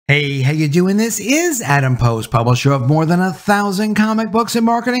Hey, how you doing? This is Adam Post, publisher of more than 1,000 comic books and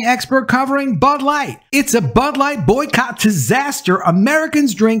marketing expert covering Bud Light. It's a Bud Light boycott disaster.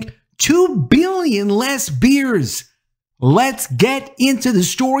 Americans drink 2 billion less beers. Let's get into the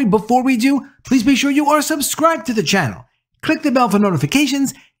story. Before we do, please be sure you are subscribed to the channel. Click the bell for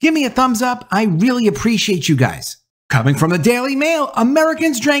notifications. Give me a thumbs up. I really appreciate you guys. Coming from the Daily Mail,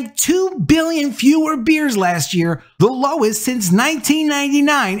 Americans drank 2 billion fewer beers last year, the lowest since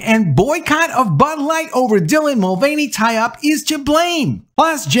 1999, and boycott of Bud Light over Dylan Mulvaney tie-up is to blame.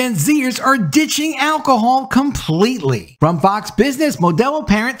 Plus, Gen Zers are ditching alcohol completely. From Fox Business, Modelo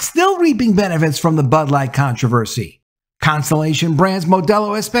parent still reaping benefits from the Bud Light controversy. Constellation Brands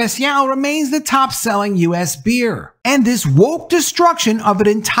Modelo Especial remains the top-selling U.S. beer. And this woke destruction of an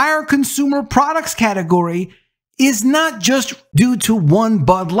entire consumer products category is not just due to one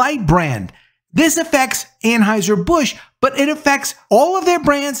Bud Light brand. This affects Anheuser-Busch, but it affects all of their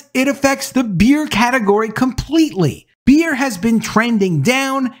brands. It affects the beer category completely. Beer has been trending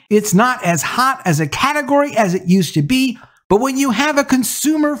down. It's not as hot as a category as it used to be, but when you have a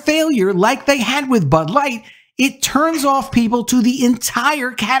consumer failure like they had with Bud Light, it turns off people to the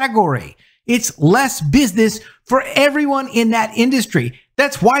entire category. It's less business for everyone in that industry.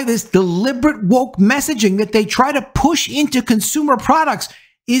 That's why this deliberate woke messaging that they try to push into consumer products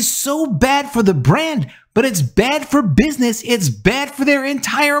is so bad for the brand, but it's bad for business. It's bad for their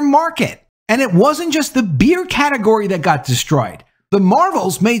entire market. And it wasn't just the beer category that got destroyed. The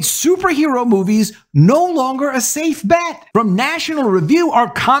Marvels made superhero movies no longer a safe bet. From National Review,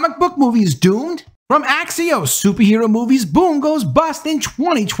 are comic book movies doomed? From Axios, superhero movies boom goes bust in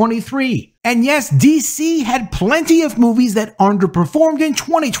 2023. And yes, DC had plenty of movies that underperformed in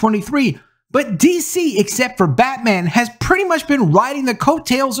 2023, but DC, except for Batman, has pretty much been riding the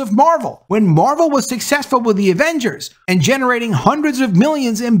coattails of Marvel. When Marvel was successful with the Avengers and generating hundreds of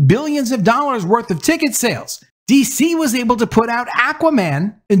millions and billions of dollars worth of ticket sales, DC was able to put out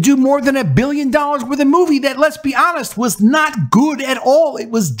Aquaman and do more than $1 billion with a movie that, let's be honest, was not good at all. It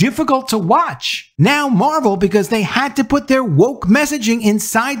was difficult to watch. Now Marvel, because they had to put their woke messaging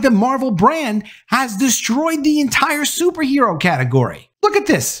inside the Marvel brand, has destroyed the entire superhero category. Look at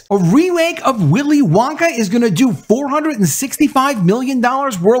this. A remake of Willy Wonka is going to do $465 million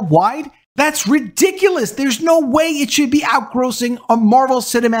worldwide? That's ridiculous. There's no way it should be outgrossing a Marvel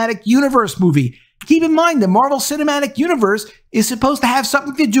Cinematic Universe movie. Keep in mind, the Marvel Cinematic Universe is supposed to have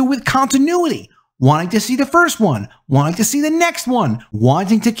something to do with continuity. Wanting to see the first one, wanting to see the next one,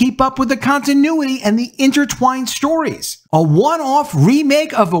 wanting to keep up with the continuity and the intertwined stories. A one-off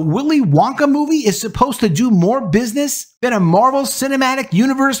remake of a Willy Wonka movie is supposed to do more business than a Marvel Cinematic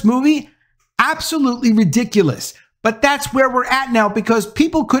Universe movie? Absolutely ridiculous. But that's where we're at now because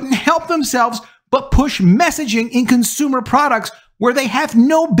people couldn't help themselves but push messaging in consumer products where they have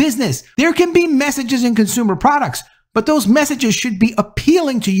no business. There can be messages in consumer products, but those messages should be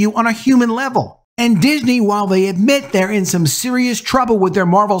appealing to you on a human level. And Disney, while they admit they're in some serious trouble with their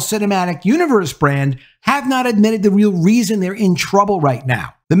Marvel Cinematic Universe brand, have not admitted the real reason they're in trouble right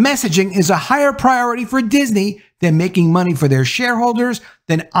now. The messaging is a higher priority for Disney than making money for their shareholders,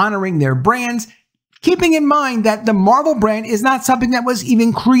 than honoring their brands, keeping in mind that the Marvel brand is not something that was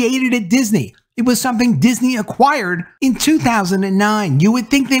even created at Disney. It was something Disney acquired in 2009. You would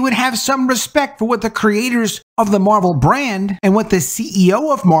think they would have some respect for what the creators of the Marvel brand and what the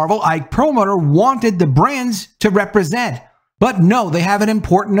CEO of Marvel, Ike Perlmutter, wanted the brands to represent. But no, they have an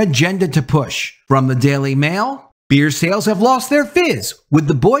important agenda to push. From the Daily Mail, beer sales have lost their fizz with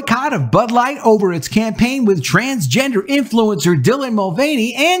the boycott of Bud Light over its campaign with transgender influencer Dylan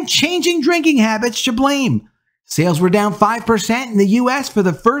Mulvaney and changing drinking habits to blame. Sales were down 5% in the U.S. for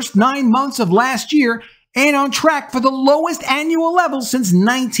the first 9 months of last year and on track for the lowest annual level since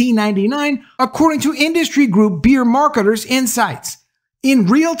 1999, according to industry group Beer Marketers Insights. In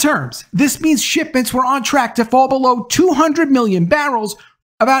real terms, this means shipments were on track to fall below 200 million barrels,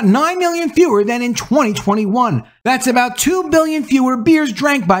 about 9 million fewer than in 2021. That's about 2 billion fewer beers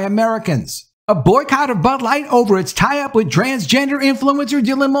drank by Americans. A boycott of Bud Light over its tie-up with transgender influencer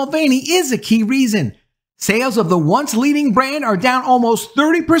Dylan Mulvaney is a key reason. Sales of the once leading brand are down almost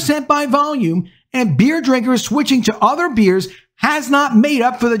 30% by volume, and beer drinkers switching to other beers has not made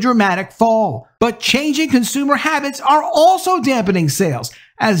up for the dramatic fall. But changing consumer habits are also dampening sales,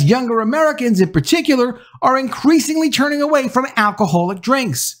 as younger Americans in particular are increasingly turning away from alcoholic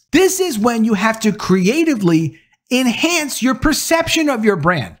drinks. This is when you have to creatively enhance your perception of your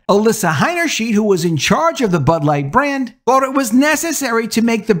brand. Alyssa Heinerschied, who was in charge of the Bud Light brand, thought it was necessary to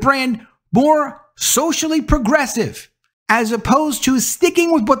make the brand more socially progressive, as opposed to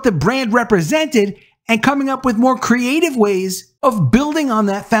sticking with what the brand represented and coming up with more creative ways of building on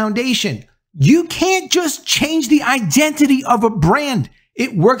that foundation. You can't just change the identity of a brand.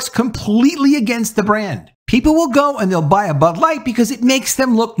 It works completely against the brand. People will go and they'll buy a Bud Light because it makes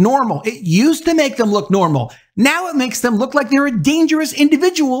them look normal. It used to make them look normal. Now it makes them look like they're a dangerous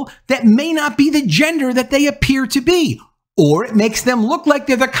individual that may not be the gender that they appear to be. Or it makes them look like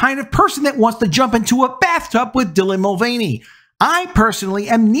they're the kind of person that wants to jump into a bathtub with Dylan Mulvaney. I personally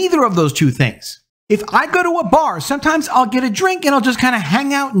am neither of those two things. If I go to a bar, sometimes I'll get a drink and I'll just kind of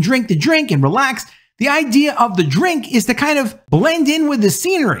hang out and drink the drink and relax. The idea of the drink is to kind of blend in with the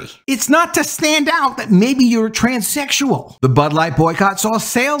scenery. It's not to stand out that maybe you're transsexual. The Bud Light boycott saw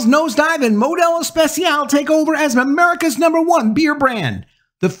sales nosedive and Modelo Especial take over as America's #1 beer brand.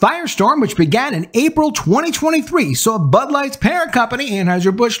 The firestorm, which began in April 2023, saw Bud Light's parent company,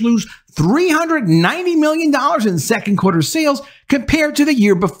 Anheuser-Busch, lose $390 million in second quarter sales compared to the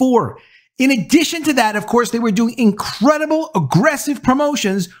year before. In addition to that, of course, they were doing incredible, aggressive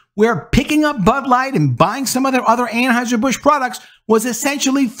promotions where picking up Bud Light and buying some of their other Anheuser-Busch products was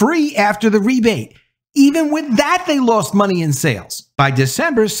essentially free after the rebate. Even with that, they lost money in sales. By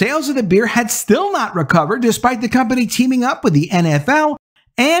December, sales of the beer had still not recovered despite the company teaming up with the NFL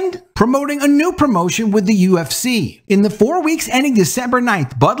and promoting a new promotion with the UFC. In the 4 weeks ending December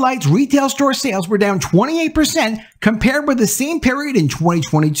 9th, Bud Light's retail store sales were down 28% compared with the same period in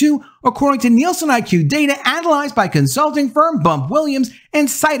 2022, according to Nielsen IQ data analyzed by consulting firm Bump Williams and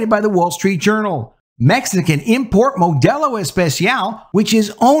cited by the Wall Street Journal. Mexican import Modelo Especial, which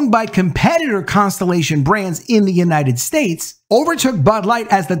is owned by competitor Constellation Brands in the United States, overtook Bud Light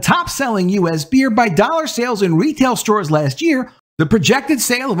as the top-selling U.S. beer by dollar sales in retail stores last year. The projected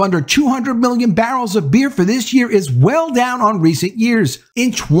sale of under 200 million barrels of beer for this year is well down on recent years.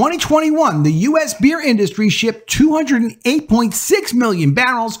 In 2021, the U.S. beer industry shipped 208.6 million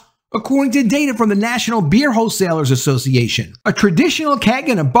barrels, according to data from the National Beer Wholesalers Association. A traditional keg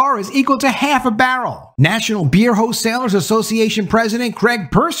in a bar is equal to half a barrel. National Beer Wholesalers Association President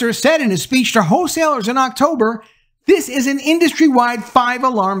Craig Purser said in his speech to wholesalers in October, "This is an industry-wide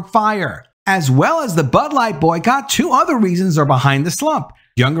 5-alarm fire." As well as the Bud Light boycott, two other reasons are behind the slump.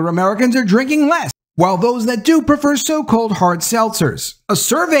 Younger Americans are drinking less, while those that do prefer so-called hard seltzers. A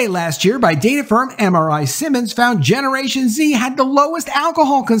survey last year by data firm MRI Simmons found Generation Z had the lowest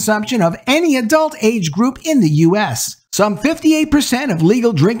alcohol consumption of any adult age group in the U.S. Some 58% of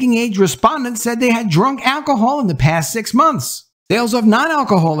legal drinking age respondents said they had drunk alcohol in the past 6 months. Sales of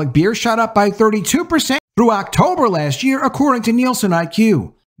non-alcoholic beer shot up by 32% through October last year, according to Nielsen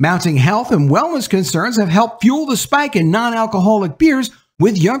IQ. Mounting health and wellness concerns have helped fuel the spike in non-alcoholic beers,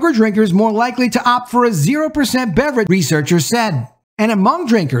 with younger drinkers more likely to opt for a 0% beverage, researchers said. And among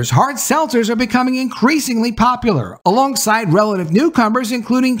drinkers, hard seltzers are becoming increasingly popular, alongside relative newcomers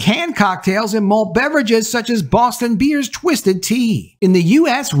including canned cocktails and malt beverages such as Boston Beer's Twisted Tea. In the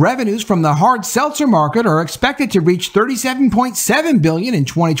U.S., revenues from the hard seltzer market are expected to reach $37.7 billion in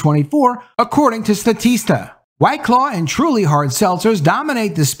 2024, according to Statista. White Claw and Truly hard seltzers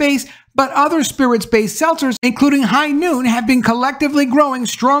dominate the space, but other spirits-based seltzers, including High Noon, have been collectively growing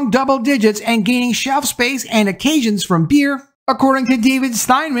strong double digits and gaining shelf space and occasions from beer, according to David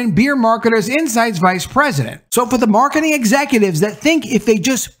Steinman, Beer Marketers Insights Vice President. So for the marketing executives that think if they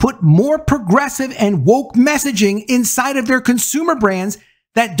just put more progressive and woke messaging inside of their consumer brands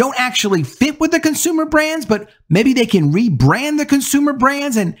that don't actually fit with the consumer brands, but maybe they can rebrand the consumer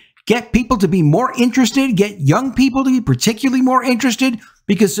brands and get people to be more interested, get young people to be particularly more interested,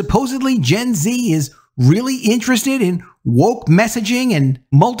 because supposedly Gen Z is really interested in woke messaging and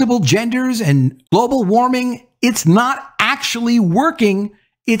multiple genders and global warming. It's not actually working.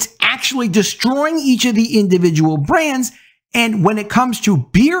 It's actually destroying each of the individual brands. And when it comes to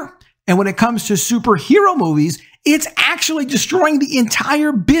beer and when it comes to superhero movies, it's actually destroying the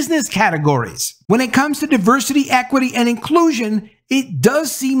entire business categories. When it comes to diversity, equity, and inclusion, it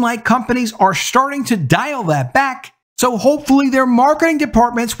does seem like companies are starting to dial that back. So hopefully their marketing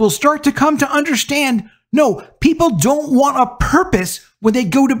departments will start to come to understand, no, people don't want a purpose when they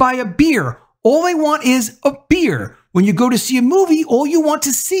go to buy a beer. All they want is a beer. When you go to see a movie, all you want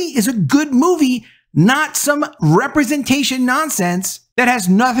to see is a good movie, not some representation nonsense that has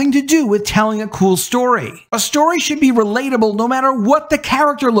nothing to do with telling a cool story. A story should be relatable no matter what the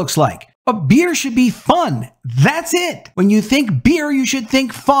character looks like. A beer should be fun. That's it. When you think beer, you should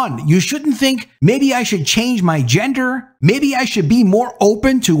think fun. You shouldn't think, maybe I should change my gender. Maybe I should be more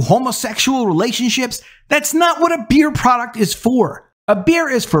open to homosexual relationships. That's not what a beer product is for. A beer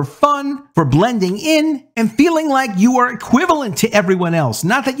is for fun, for blending in, and feeling like you are equivalent to everyone else.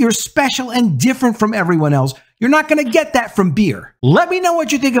 Not that you're special and different from everyone else. You're not going to get that from beer. Let me know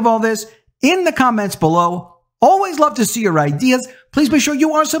what you think of all this. in the comments below. Always love to see your ideas. Please be sure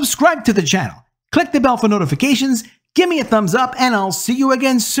you are subscribed to the channel. Click the bell for notifications. Give me a thumbs up, and I'll see you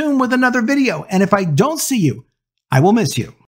again soon with another video. And if I don't see you, I will miss you.